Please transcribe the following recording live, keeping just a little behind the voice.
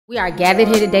We are gathered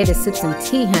here today to sip some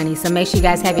tea, honey, so make sure you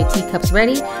guys have your teacups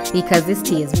ready because this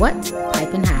tea is what?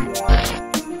 Piping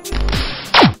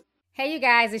hot. Hey, you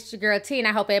guys, it's your girl T, and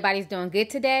I hope everybody's doing good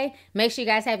today. Make sure you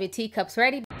guys have your teacups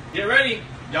ready. Get ready.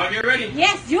 Y'all get ready.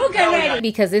 Yes, you get ready.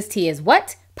 Because this tea is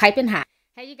what? Piping hot.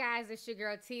 Hey, you guys, it's your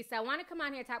girl T. So I want to come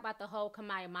on here and talk about the whole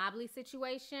Kamiyah Mobley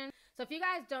situation. So if you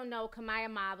guys don't know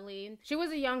Kamiyah Mobley, she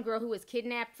was a young girl who was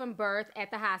kidnapped from birth at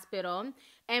the hospital.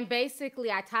 And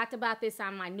basically, I talked about this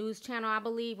on my news channel, I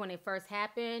believe, when it first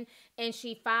happened. And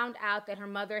she found out that her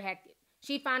mother had...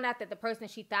 She found out that the person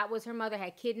that she thought was her mother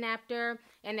had kidnapped her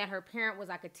and that her parent was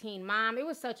like a teen mom. It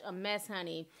was such a mess,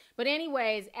 honey. But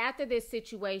anyways, after this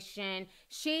situation,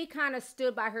 she kind of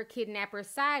stood by her kidnapper's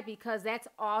side because that's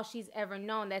all she's ever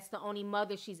known. That's the only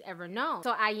mother she's ever known.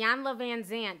 So Iyanla Van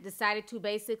Zant decided to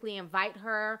basically invite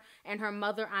her and her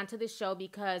mother onto the show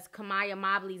because Kamiyah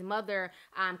Mobley's mother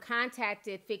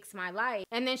contacted Fix My Life.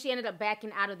 And then she ended up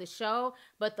backing out of the show.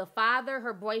 But the father,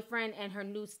 her boyfriend, and her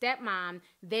new stepmom,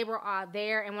 they were all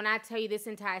there. And when I tell you this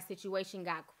entire situation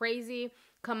got crazy,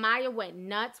 Kamiyah went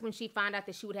nuts when she found out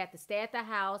that she would have to stay at the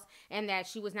house and that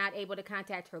she was not able to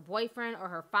contact her boyfriend or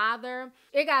her father.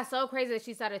 It got so crazy that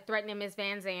she started threatening Miss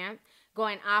Van Zant,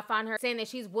 going off on her, saying that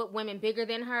she's with women bigger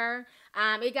than her.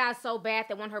 It got so bad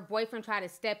that when her boyfriend tried to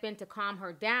step in to calm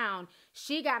her down,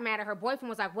 she got mad at her boyfriend,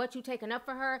 was like, "What, you taking up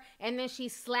for her?" And then she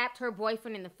slapped her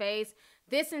boyfriend in the face.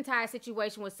 This entire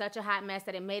situation was such a hot mess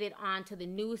that it made it onto the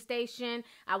news station.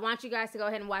 I want you guys to go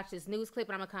ahead and watch this news clip,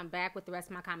 and I'm going to come back with the rest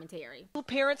of my commentary.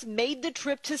 Parents made the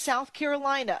trip to South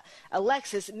Carolina,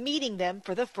 Alexis meeting them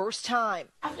for the first time.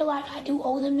 I feel like I do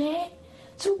owe them that,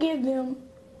 to give them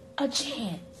a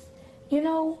chance, you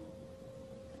know,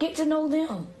 get to know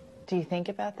them. Do you think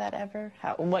about that ever?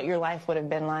 What your life would have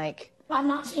been like? I'm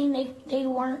not saying they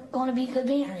weren't going to be good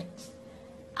parents.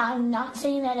 I'm not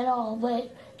saying that at all,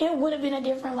 but it would have been a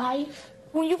different life.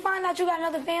 When you find out you got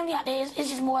another family out there, it's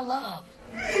just more love.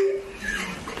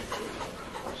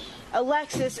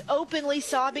 Alexis openly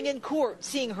sobbing in court,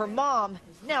 seeing her mom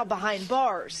now behind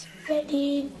bars. That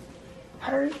did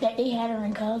hurt that they had her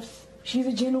in cuffs. She's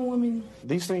a gentlewoman.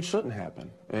 These things shouldn't happen,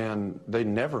 and they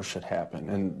never should happen.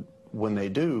 And when they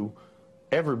do,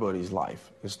 everybody's life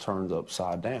is turned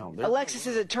upside down.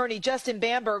 Alexis's attorney, Justin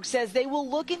Bamberg, says they will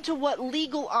look into what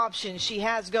legal options she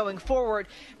has going forward,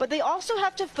 but they also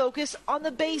have to focus on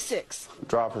the basics.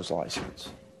 Driver's license,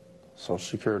 social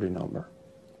security number,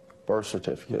 birth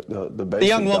certificate, the basic The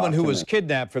young woman who document. was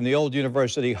kidnapped from the old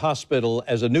university hospital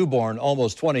as a newborn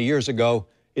almost 20 years ago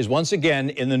is once again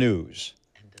in the news.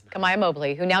 Kamiyah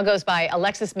Mobley, who now goes by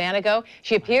Alexis Manigo,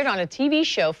 she appeared on a TV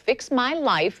show, Fix My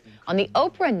Life, on the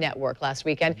Oprah network last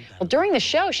weekend. Well, during the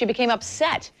show, she became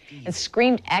upset and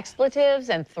screamed expletives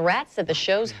and threats at the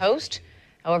show's host.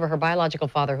 However, her biological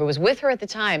father, who was with her at the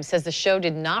time, says the show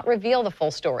did not reveal the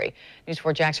full story. News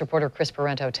 4 Jax reporter Chris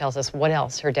Parento tells us what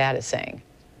else her dad is saying.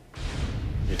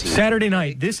 Saturday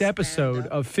night, this episode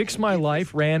of Fix My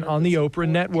Life ran on the Oprah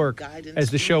network.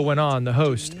 As the show went on, the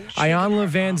host, Iyanla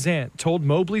Van Zant, told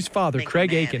Mobley's father,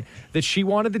 Craig Aiken, that she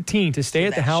wanted the teen to stay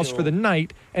at the house for the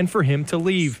night and for him to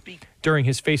leave. During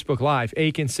his Facebook Live,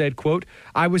 Aiken said, quote,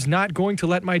 "I was not going to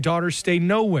let my daughter stay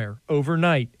nowhere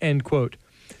overnight," end quote.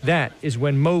 That is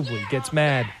when Mobley gets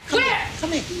mad. Come here.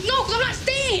 No, I'm not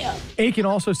staying here. Aiken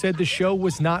also said the show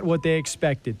was not what they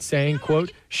expected, saying,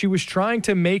 quote, "She was trying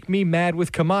to make me mad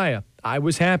with Kamiyah. I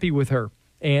was happy with her."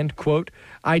 And, quote,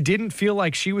 "I didn't feel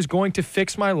like she was going to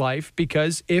fix my life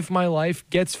because if my life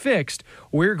gets fixed,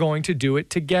 we're going to do it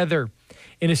together."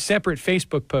 In a separate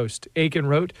Facebook post, Aiken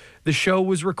wrote, the show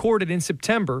was recorded in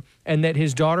September and that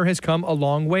his daughter has come a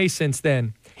long way since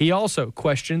then. He also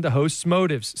questioned the host's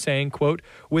motives, saying, quote,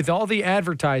 "With all the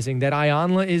advertising that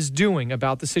Iyanla is doing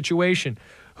about the situation,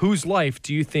 whose life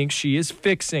do you think she is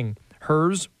fixing,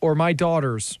 hers or my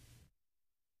daughter's?"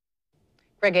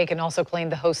 Greg Aiken also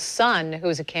claimed the host's son,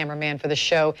 who's a cameraman for the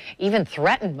show, even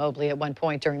threatened Mobley at one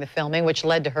point during the filming, which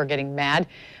led to her getting mad.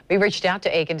 We reached out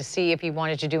to Aiken to see if he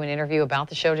wanted to do an interview about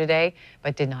the show today,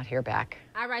 but did not hear back.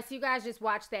 All right, so you guys just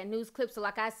watched that news clip. So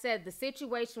like I said, the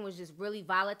situation was just really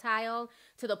volatile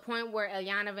to the point where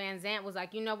Iyanla Van Zant was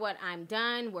like, you know what, I'm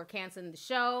done. We're canceling the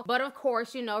show. But of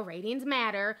course, you know, ratings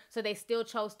matter. So they still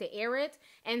chose to air it.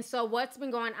 And so what's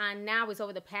been going on now is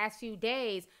over the past few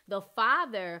days, the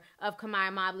father of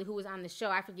Kamiyah Mobley, who was on the show,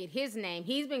 I forget his name,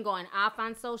 he's been going off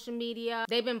on social media.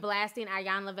 They've been blasting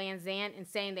Iyanla Van Zant and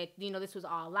saying that, you know, this was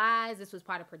all lies. This was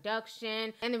part of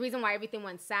production. And the reason why everything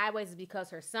went sideways is because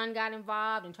her son got involved.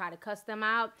 involved and try to cuss them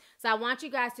out. So I want you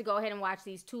guys to go ahead and watch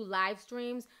these 2 live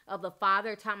streams of the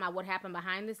father talking about what happened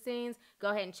behind the scenes. Go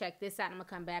ahead and check this out. I'm going to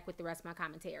come back with the rest of my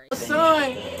commentary.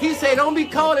 Son, he said, don't be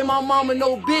calling my mama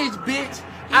no bitch.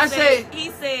 He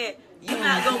said, you're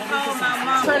not going to call my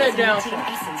mama. Turn that down.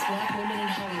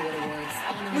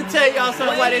 Let me tell y'all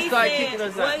something why they started kicking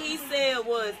us out. What he said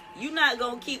was, you're not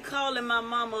going to keep calling my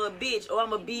mama a bitch or I'm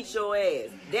going to beat your ass.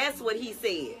 That's what he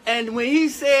said. And when he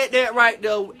said that right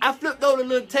there, I flipped over the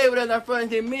little table that's in front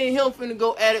of him. Me and him finna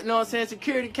go at it, you know what I'm saying?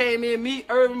 Security came in, me,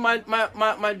 Irvin,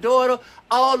 my daughter,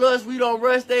 all of us, we don't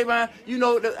rush they man. You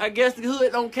know, I guess the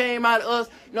hood don't came out of us,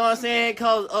 you know what I'm saying?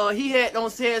 Cause he had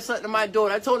don't say something to my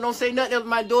daughter. I told him don't say nothing to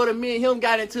my daughter. Me and him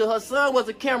got into her son was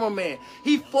a cameraman.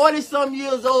 He 40-some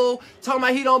years old, talking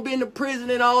about he don't be in the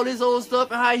prison and all this old stuff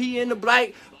and how he in the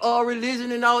black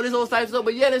religion and all this old type of stuff,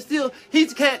 but yet and still, he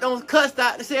don't cuss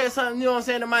out to say something, you know what I'm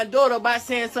saying, to my daughter about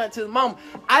saying something to his mama.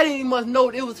 I didn't even must know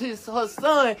it was her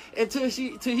son until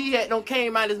he had don't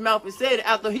came out his mouth and said it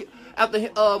after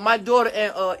my daughter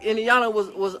and Iyanla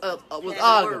was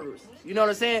arguing. You know what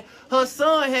I'm saying? Her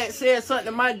son had said something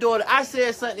to my daughter. I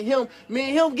said something to him. Me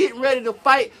and him getting ready to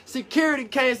fight. Security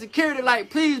came. Security like,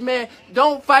 please, man,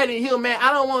 don't fight in here, man.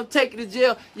 I don't want to take you to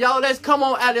jail. Y'all, let's come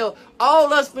on out there.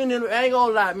 All us spending, I ain't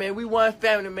gonna lie, man. We one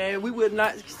family, man. We would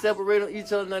not separate on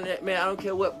each other, none of that, man. I don't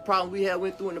care what problem we had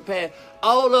went through in the past.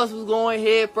 All of us was going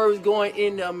head first, going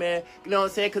in there, man. You know what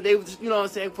I'm saying? Because they was, you know what I'm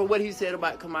saying, for what he said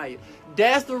about Kamiyah.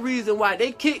 That's the reason why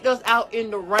they kicked us out in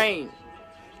the rain.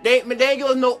 They ain't give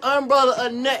us no umbrella or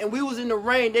nothing. We was in the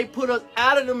rain. They put us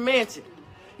out of the mansion.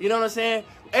 You know what I'm saying?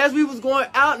 As we was going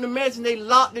out in the mansion, they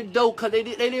locked the door because they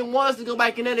didn't want us to go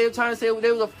back in there. They were trying to say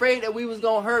they was afraid that we was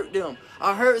going to hurt them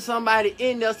or hurt somebody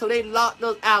in there. So they locked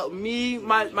us out. Me,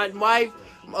 my wife,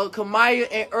 Kamiyah,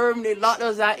 and Irvin, they locked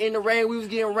us out in the rain. We was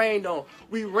getting rained on.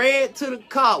 We ran to the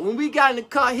car. When we got in the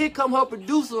car, here come her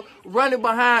producer running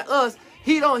behind us.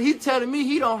 He telling me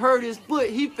he don't hurt his foot.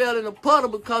 He fell in a puddle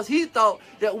because he thought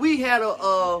that we had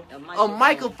a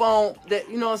microphone that,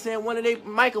 you know what I'm saying, one of their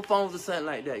microphones or something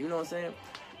like that. You know what I'm saying?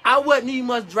 I wasn't even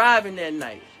much driving that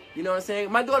night. You know what I'm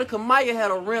saying? My daughter Kamiyah had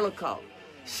a rental car.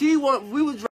 We was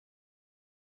driving.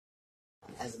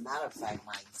 As a matter of fact,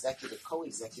 my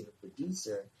co-executive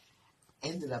producer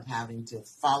ended up having to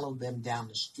follow them down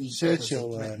the street because they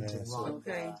threatened to run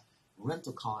the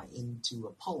rental car into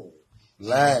a pole.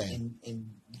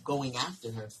 And going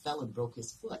after her, fell and broke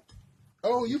his foot.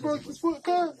 Oh, you broke his foot,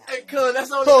 cuz? Hey, cuz,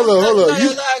 that's on Hold on.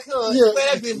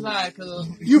 That bitch lied, cuz.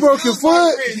 You broke your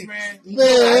foot? Man.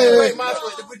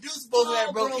 The producer supposed to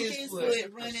have broke his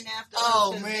foot. Running after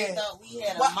us because they thought we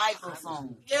had a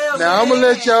microphone. Yeah, now, I'm going to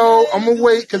let y'all, I'm going to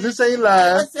wait because this ain't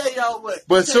live. I tell y'all what.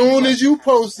 But soon as you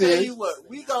post it. Tell you what,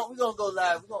 we gonna go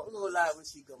live. We gonna go live when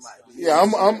she come out. Yeah,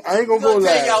 I ain't going to go live.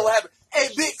 Tell y'all what happened. Hey,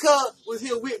 Big Cub was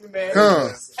here with me, man.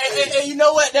 Hey, you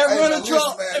know what? That rental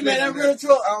truck, that rental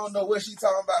truck. I don't know what she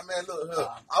talking about, man.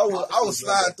 Look, I was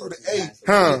sliding through the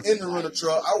A in the rental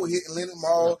truck. I was hitting Leonard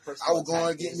Mall. I was going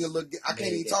to get me a little. I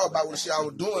can't even talk about what shit I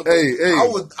was doing. Hey, I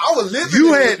was living.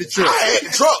 You had the truck. I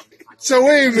had the truck. So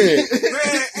wait a minute.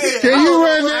 Can you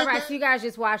run that? All right, so you guys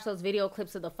just watched those video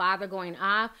clips of the father going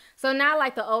off. So now,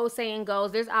 like the old saying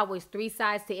goes, there's always 3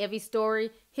 sides to every story.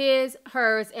 His,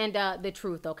 hers, and the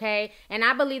truth, okay? And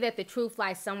I believe that the truth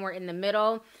lies somewhere in the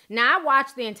middle. Now, I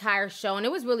watched the entire show, and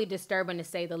it was really disturbing to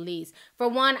say the least. For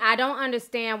one, I don't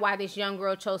understand why this young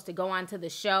girl chose to go onto the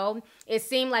show. It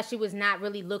seemed like she was not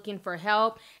really looking for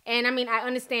help. And, I mean, I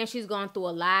understand she's going through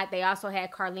a lot. They also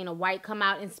had Carlina White come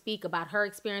out and speak about her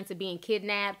experience of being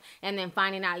kidnapped and then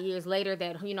finding out years later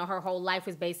that, you know, her whole life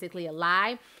was basically a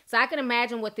lie. So I can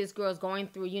imagine what this girl's going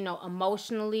through, you know,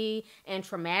 emotionally and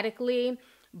traumatically.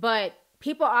 But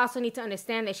people also need to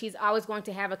understand that she's always going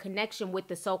to have a connection with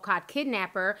the so-called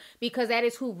kidnapper because that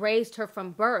is who raised her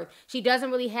from birth. She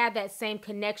doesn't really have that same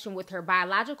connection with her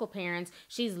biological parents.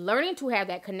 She's learning to have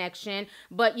that connection,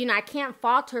 but, you know, I can't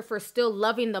fault her for still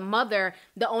loving the mother,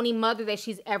 the only mother that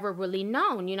she's ever really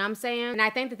known, you know what I'm saying? And I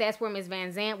think that that's where Ms.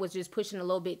 Van Zandt was just pushing a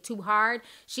little bit too hard.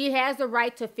 She has the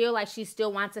right to feel like she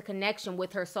still wants a connection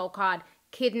with her so-called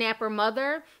kidnapper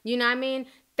mother, you know what I mean?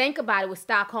 Think about it with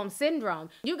Stockholm Syndrome.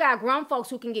 You got grown folks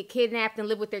who can get kidnapped and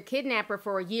live with their kidnapper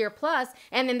for a year plus,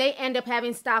 and then they end up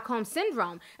having Stockholm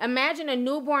Syndrome. Imagine a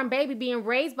newborn baby being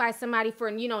raised by somebody for,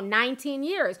 you know, 19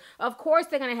 years. Of course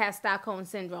they're going to have Stockholm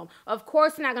Syndrome. Of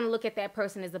course they're not going to look at that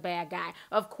person as a bad guy.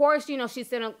 Of course, you know, she's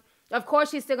still going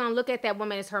to look at that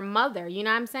woman as her mother. You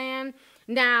know what I'm saying?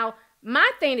 Now,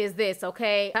 My thing is this,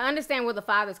 okay? I understand where the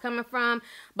father's coming from,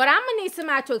 but I'm gonna need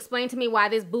somebody to explain to me why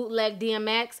this bootleg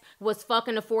DMX was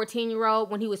fucking a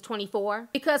 14-year-old when he was 24.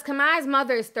 Because Kamiyah's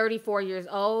mother is 34 years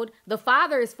old. The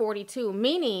father is 42,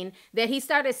 meaning that he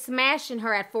started smashing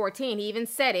her at 14. He even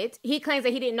said it. He claims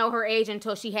that he didn't know her age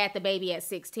until she had the baby at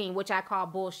 16, which I call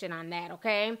bullshit on that,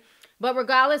 okay? But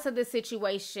regardless of the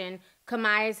situation,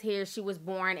 Kamiyah's here, she was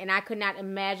born, and I could not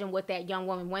imagine what that young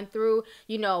woman went through.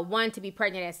 You know, one, to be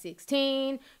pregnant at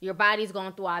 16, your body's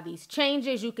going through all these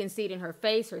changes. You can see it in her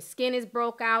face. Her skin is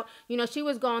broke out. You know, she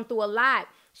was going through a lot.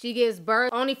 She gives birth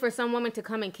only for some woman to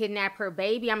come and kidnap her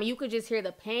baby. I mean, you could just hear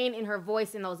the pain in her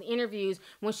voice in those interviews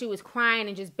when she was crying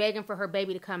and just begging for her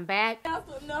baby to come back.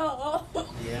 No.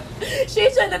 Yeah. She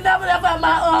should have never left out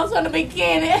my arms from the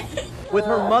beginning. With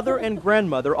her mother and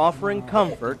grandmother offering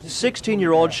comfort,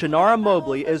 16-year-old Iyanla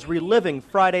Mobley is reliving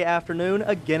Friday afternoon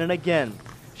again and again.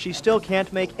 She still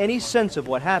can't make any sense of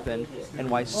what happened and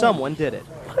why someone did it.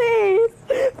 Please,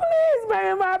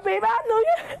 baby, my baby. I know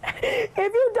you.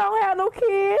 If you don't have no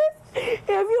kids, if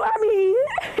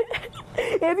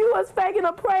you was faking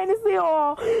a pregnancy,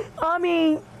 or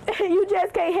you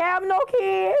just can't have no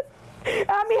kids.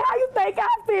 How you think I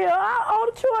feel? I'm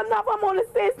only true enough. I'm only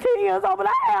 16 years old, but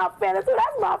I have feelings, so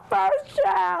that's my first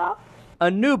child. A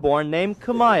newborn named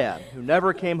Kamiyah, who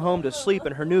never came home to sleep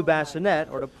in her new bassinet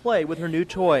or to play with her new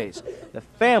toys. The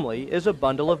family is a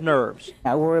bundle of nerves.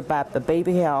 I worry about the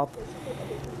baby health,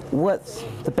 what's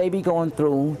the baby going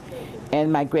through,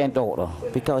 and my granddaughter,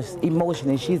 because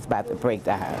emotionally she's about to break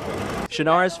down.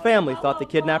 Iyanla's family thought the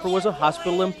kidnapper was a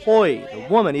hospital employee. The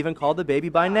woman even called the baby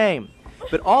by name.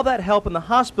 But all that help in the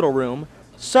hospital room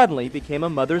suddenly became a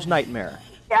mother's nightmare.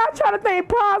 Yeah, I try to think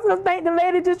positive, think the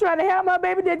lady just trying to help my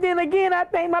baby. Then again, I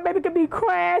think my baby could be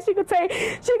crying. She could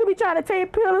be trying to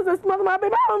take pills and smother my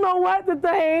baby. I don't know what to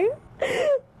think.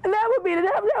 And that would be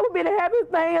the happiest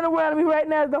thing in the world to me right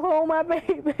now, is to hold my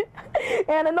baby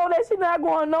and to know that she's not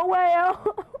going nowhere else.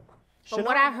 From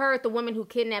what I heard, the woman who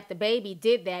kidnapped the baby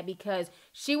did that because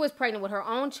she was pregnant with her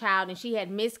own child and she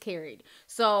had miscarried.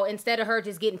 So instead of her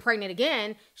just getting pregnant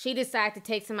again, she decided to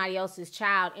take somebody else's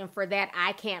child. And for that,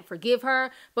 I can't forgive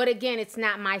her. But again, it's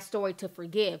not my story to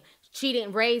forgive. She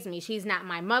didn't raise me. She's not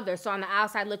my mother. So on the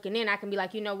outside looking in, I can be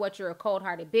like, you know what? You're a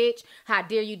cold-hearted bitch. How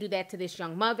dare you do that to this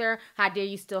young mother? How dare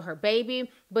you steal her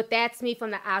baby? But that's me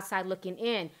from the outside looking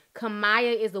in.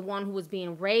 Kamiyah is the one who was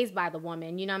being raised by the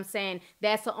woman. You know what I'm saying?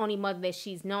 That's the only mother that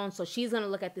she's known. So she's going to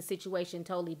look at the situation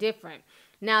totally different.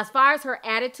 Now, as far as her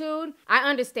attitude, I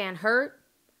understand hurt.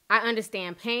 I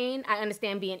understand pain. I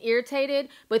understand being irritated,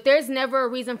 but there's never a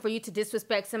reason for you to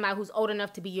disrespect somebody who's old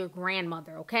enough to be your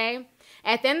grandmother, okay?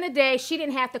 At the end of the day, she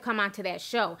didn't have to come onto that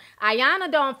show. Iyanla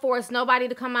don't force nobody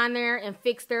to come on there and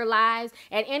fix their lives.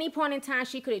 At any point in time,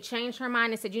 she could have changed her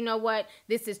mind and said, you know what?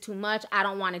 This is too much. I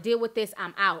don't want to deal with this.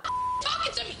 I'm out.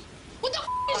 Talking to me. What the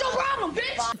is your problem,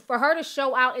 bitch? For her to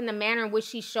show out in the manner in which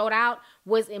she showed out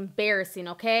was embarrassing,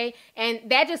 okay? And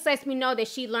that just lets me know that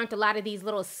she learned a lot of these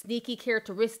little sneaky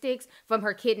characteristics from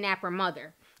her kidnapper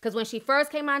mother. Because when she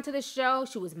first came onto the show,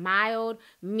 she was mild,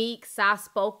 meek,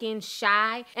 soft-spoken,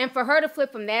 shy. And for her to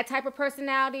flip from that type of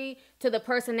personality to the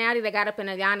personality that got up in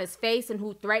Iyanla's face and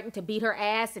who threatened to beat her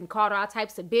ass and called her all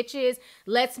types of bitches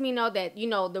lets me know that, you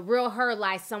know, the real her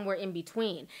lies somewhere in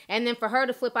between. And then for her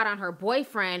to flip out on her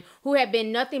boyfriend, who had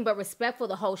been nothing but respectful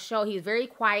the whole show. He was very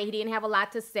quiet. He didn't have a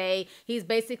lot to say. He's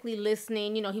basically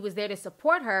listening. You know, he was there to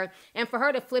support her. And for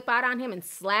her to flip out on him and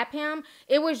slap him,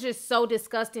 it was just so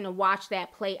disgusting to watch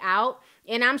that play out.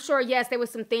 And I'm sure, yes, there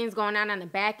was some things going on the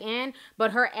back end,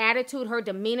 but her attitude, her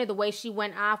demeanor, the way she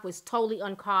went off was totally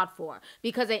uncalled for.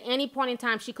 Because at any point in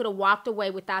time, she could have walked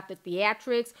away without the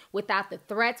theatrics, without the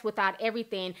threats, without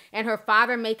everything. And her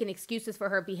father making excuses for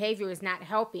her behavior is not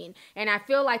helping. And I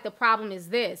feel like the problem is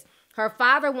this. Her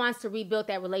father wants to rebuild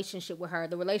that relationship with her,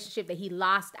 the relationship that he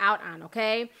lost out on,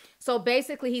 okay? So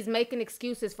basically, he's making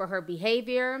excuses for her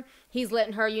behavior. He's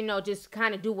letting her, you know, just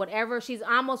kind of do whatever. She's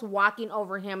almost walking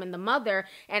over him and the mother.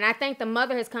 And I think the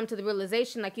mother has come to the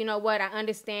realization, like, you know what? I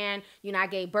understand, you know, I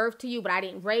gave birth to you, but I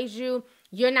didn't raise you.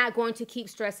 You're not going to keep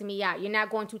stressing me out. You're not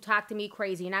going to talk to me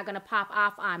crazy. You're not going to pop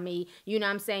off on me. You know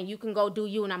what I'm saying? You can go do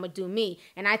you and I'm going to do me.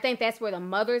 And I think that's where the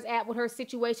mother's at with her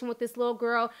situation with this little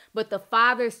girl. But the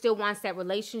father still wants that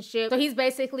relationship. So he's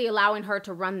basically allowing her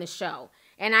to run the show.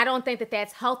 And I don't think that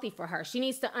that's healthy for her. She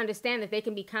needs to understand that there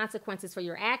can be consequences for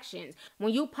your actions.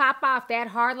 When you pop off that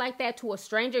hard like that to a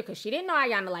stranger, because she didn't know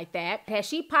Iyanla like that, had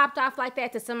she popped off like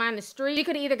that to somebody on the street, she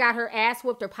could have either got her ass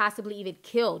whooped or possibly even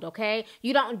killed, okay?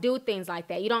 You don't do things like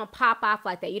that. You don't pop off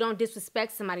like that. You don't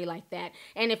disrespect somebody like that.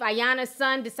 And if Iyanla's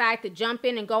son decided to jump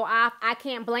in and go off, I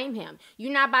can't blame him.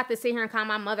 You're not about to sit here and call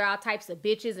my mother all types of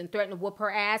bitches and threaten to whoop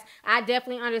her ass. I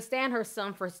definitely understand her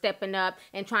son for stepping up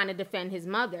and trying to defend his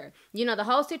mother. You know, the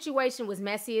whole situation was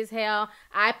messy as hell.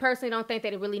 I personally don't think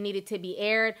that it really needed to be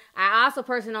aired. I also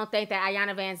personally don't think that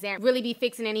Iyanla Van Zant really be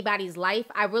fixing anybody's life.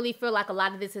 I really feel like a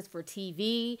lot of this is for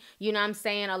TV. You know what I'm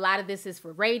saying? A lot of this is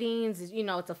for ratings. You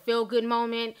know, it's a feel-good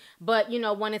moment. But, you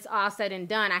know, when it's all said and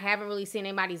done, I haven't really seen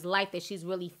anybody's life that she's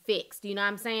really fixed. You know what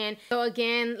I'm saying? So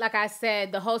again, like I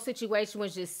said, the whole situation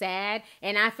was just sad.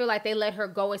 And I feel like they let her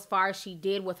go as far as she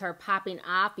did with her popping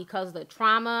off because of the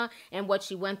trauma and what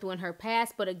she went through in her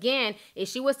past. But again, if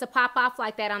she was to pop off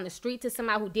like that on the street to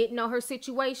somebody who didn't know her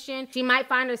situation, she might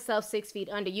find herself 6 feet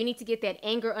under. You need to get that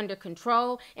anger under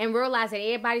control and realize that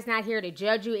everybody's not here to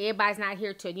judge you. Everybody's not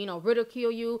here to, you know,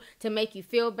 ridicule you, to make you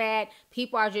feel bad.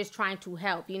 People are just trying to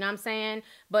help. You know what I'm saying?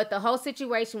 But the whole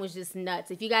situation was just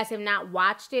nuts. If you guys have not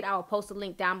watched it, I will post a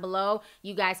link down below.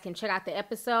 You guys can check out the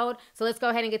episode. So let's go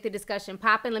ahead and get the discussion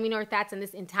popping. Let me know your thoughts on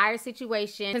this entire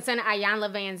situation concerning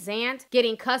Iyanla Van Zant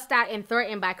getting cussed out and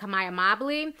threatened by Kamiyah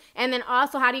Mobley. And then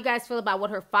also, how do you guys feel about what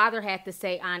her father had to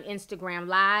say on Instagram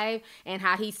Live and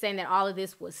how he's saying that all of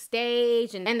this was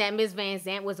staged and that Ms. Van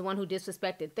Zant was the one who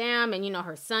disrespected them and, you know,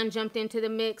 her son jumped into the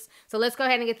mix. So let's go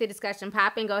ahead and get the discussion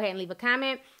popping. Go ahead and leave a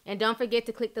comment. And don't forget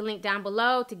to click the link down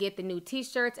below to get the new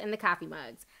t-shirts and the coffee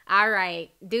mugs. All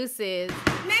right, deuces.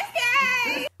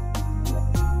 Missy!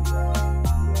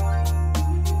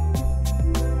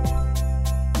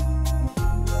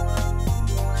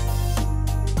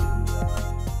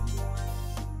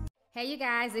 Hey you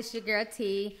guys, it's your girl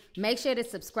T. Make sure to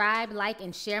subscribe, like,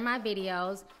 and share my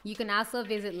videos. You can also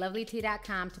visit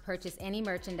Lovelyti.com to purchase any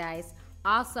merchandise.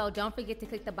 Also, don't forget to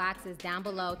click the boxes down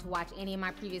below to watch any of my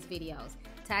previous videos.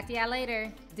 Talk to y'all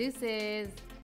later. Deuces.